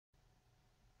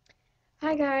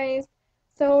Hi guys.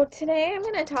 So today I'm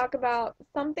going to talk about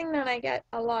something that I get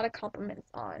a lot of compliments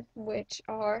on, which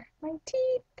are my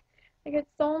teeth. I get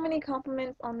so many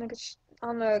compliments on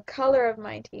the color of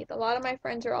my teeth. A lot of my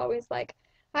friends are always like,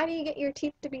 "How do you get your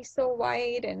teeth to be so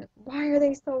white and why are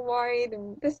they so white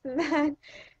and this and that?"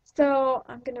 So,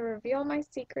 I'm going to reveal my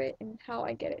secret and how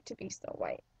I get it to be so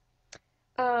white.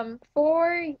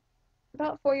 For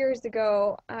about 4 years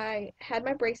ago, I had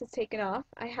my braces taken off.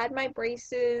 I had my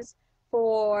braces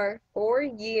for 4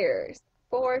 years.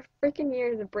 4 freaking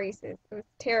years of braces. It was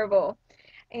terrible.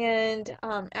 And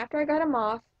after I got them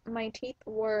off, my teeth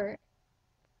were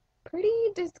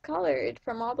pretty discolored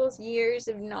from all those years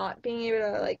of not being able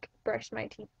to like brush my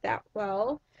teeth that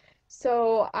well.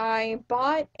 So I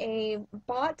bought a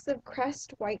box of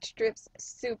Crest White Strips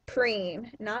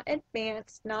Supreme, not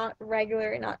advanced, not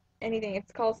regular, not anything.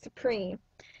 It's called Supreme,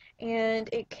 and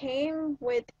it came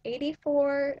with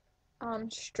 84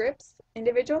 strips,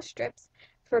 individual strips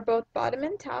for both bottom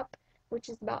and top, which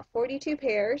is about 42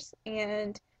 pairs.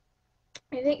 And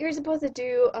I think you're supposed to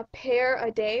do a pair a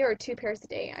day or 2 pairs a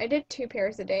day. I did 2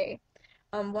 pairs a day,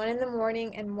 one in the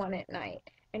morning and one at night.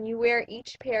 And you wear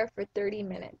each pair for 30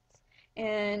 minutes.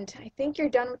 And I think you're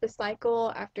done with the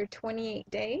cycle after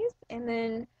 28 days, and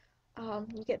then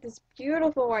you get this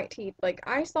beautiful white teeth. Like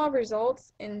I saw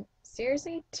results in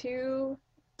seriously 2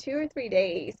 or 3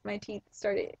 days. My teeth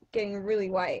started getting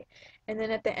really white, and then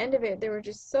at the end of it, they were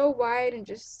just so white and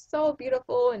just so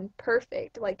beautiful and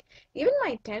perfect. Like even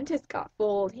my dentist got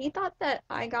fooled. He thought that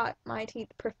I got my teeth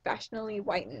professionally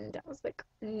whitened. I was like,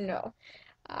 no.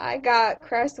 I got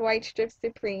Crest White Strips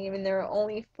Supreme and they were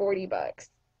only 40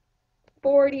 bucks.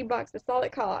 40 bucks, that's all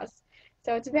it costs.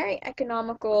 So it's very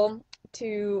economical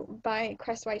to buy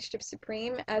Crest White Strips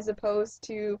Supreme as opposed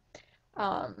to,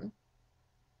 um,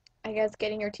 I guess,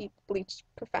 getting your teeth bleached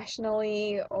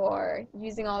professionally or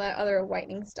using all that other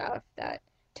whitening stuff that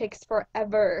takes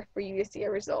forever for you to see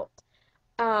a result.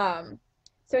 Um,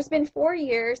 so it's been 4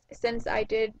 years since I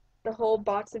did the whole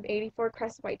box of 84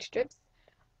 Crest White Strips.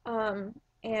 Um,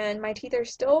 and my teeth are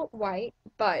still white,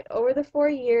 but over the 4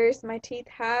 years, my teeth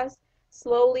has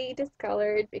slowly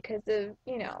discolored because of,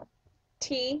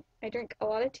 tea. I drink a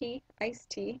lot of tea, iced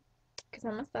tea, because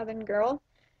I'm a Southern girl.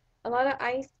 A lot of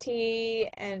iced tea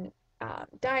and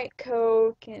Diet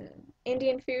Coke and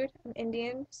Indian food. I'm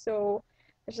Indian, so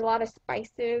there's a lot of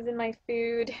spices in my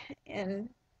food, and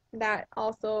that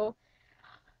also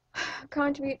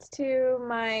contributes to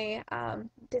my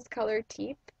discolored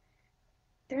teeth.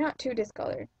 They're not too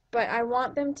discolored, but I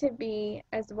want them to be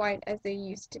as white as they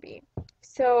used to be.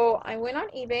 So I went on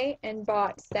eBay and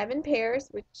bought 7 pairs,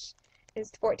 which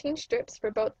is 14 strips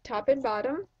for both top and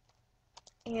bottom.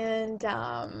 And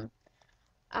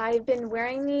I've been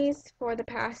wearing these for the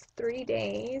past 3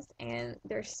 days, and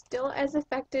they're still as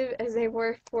effective as they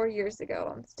were 4 years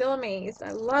ago. I'm still amazed.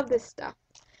 I love this stuff.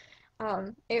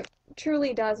 It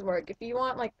truly does work. If you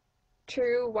want like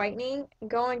true whitening,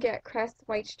 go and get Crest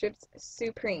White Strips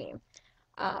Supreme.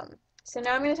 Um, so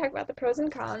now I'm going to talk about the pros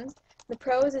and cons. The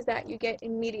pros is that you get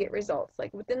immediate results.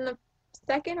 Like within the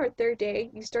second or third day,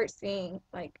 you start seeing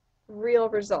like real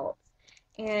results.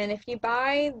 And if you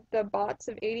buy the box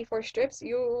of 84 strips,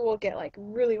 you will get like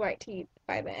really white teeth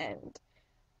by the end.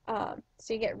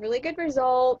 So you get really good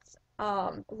results,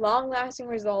 long-lasting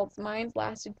results. Mine's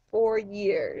lasted 4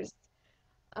 years.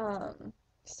 Um,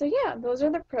 so yeah, those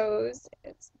are the pros.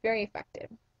 It's very effective.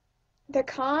 The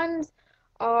cons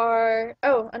are,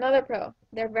 oh, another pro.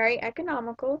 They're very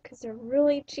economical because they're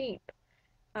really cheap,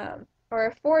 or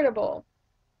affordable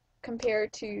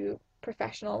compared to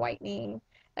professional whitening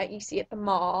that you see at the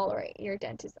mall or at your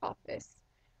dentist's office.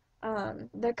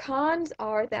 The cons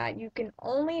are that you can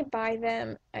only buy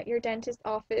them at your dentist's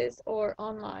office or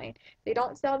online. They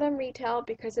don't sell them retail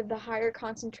because of the higher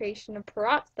concentration of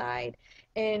peroxide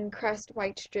in Crest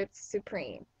White Strips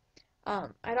Supreme.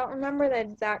 I don't remember the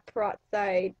exact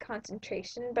peroxide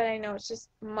concentration, but I know it's just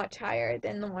much higher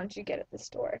than the ones you get at the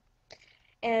store.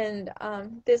 And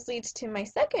this leads to my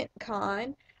second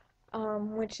con,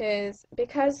 which is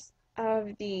because of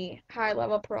the high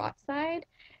level peroxide,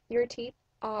 your teeth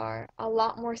are a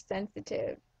lot more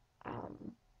sensitive.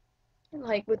 Um,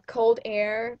 like with cold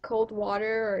air, cold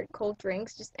water, or cold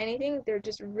drinks, just anything, they're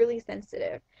just really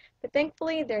sensitive. But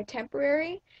thankfully, they're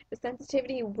temporary. The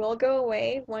sensitivity will go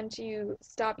away once you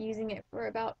stop using it for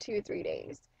about 2 or 3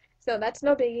 days. So that's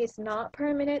no biggie. It's not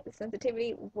permanent. The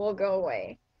sensitivity will go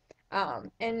away.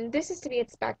 And this is to be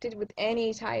expected with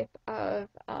any type of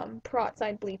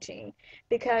peroxide bleaching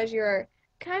because you're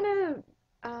kind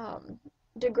of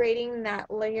degrading that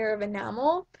layer of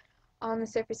enamel on the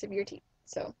surface of your teeth.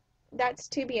 So that's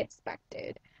to be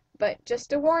expected. But just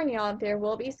to warn y'all, there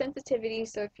will be sensitivity,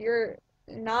 so if you're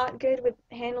not good with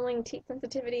handling teeth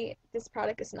sensitivity, this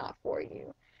product is not for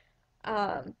you.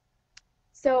 Um,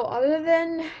 so other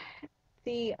than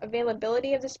the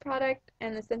availability of this product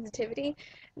and the sensitivity,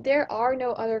 there are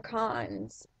no other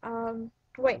cons.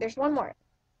 Wait, there's one more.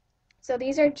 So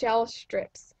these are gel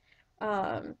strips.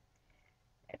 Um,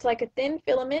 it's like a thin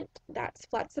filament that's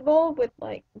flexible with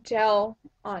like gel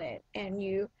on it, and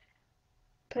you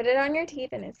put it on your teeth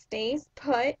and it stays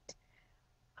put.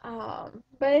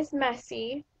 But it's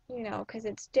messy, you know, because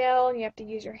it's gel and you have to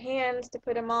use your hands to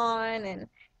put them on and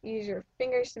use your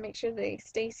fingers to make sure they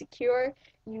stay secure.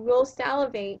 You will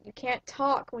salivate. You can't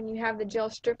talk when you have the gel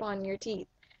strip on your teeth.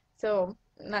 So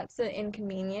that's an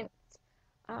inconvenience.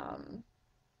 Um,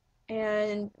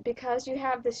 and because you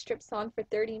have the strips on for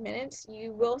 30 minutes,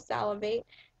 you will salivate.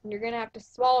 And you're going to have to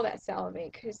swallow that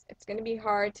salivate because it's going to be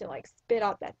hard to like spit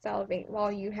out that salivate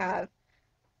while you have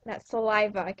that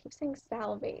saliva. I keep saying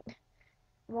salivate.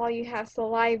 While you have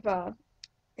saliva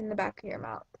in the back of your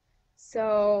mouth.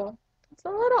 So it's a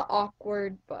little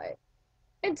awkward, but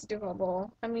it's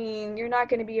doable. I mean, you're not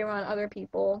going to be around other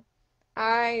people.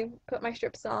 I put my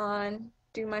strips on,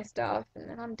 do my stuff, and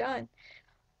then I'm done.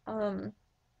 Um,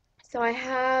 so I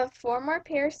have 4 more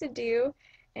pairs to do,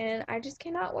 and I just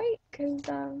cannot wait because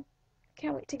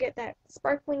can't wait to get that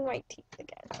sparkling white teeth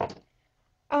again.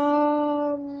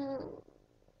 Um,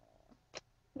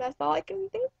 that's all I can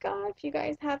think of. If you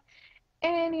guys have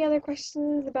any other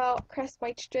questions about Crest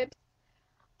White Strips,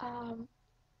 um,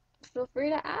 feel free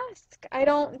to ask. I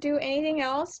don't do anything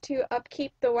else to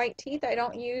upkeep the white teeth. I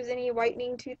don't use any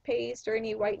whitening toothpaste or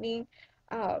any whitening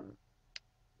um,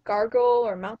 gargle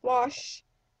or mouthwash.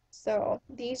 So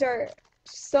these are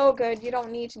so good. You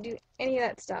don't need to do any of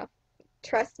that stuff.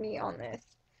 Trust me on this.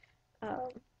 Um,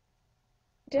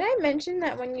 did I mention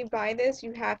that when you buy this,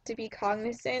 you have to be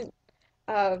cognizant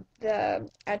of the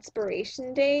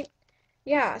expiration date?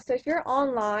 Yeah, so if you're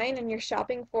online and you're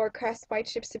shopping for Crest White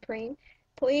Chip Supreme,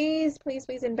 please, please,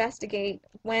 please investigate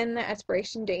when the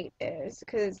expiration date is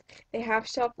because they have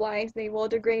shelf lives, they will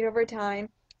degrade over time.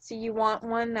 So you want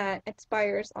one that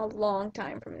expires a long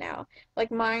time from now. Like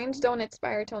mine's don't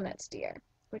expire till next year,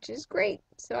 which is great.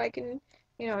 So I can,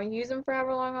 you know, use them for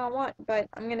however long I want, but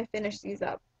I'm gonna finish these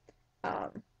up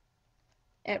um,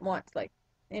 at once, like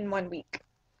in 1 week.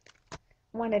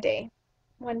 One a day.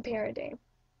 1 pair a day.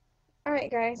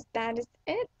 Alright, guys, that is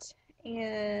it.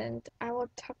 And I will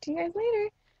talk to you guys later.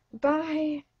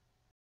 Bye.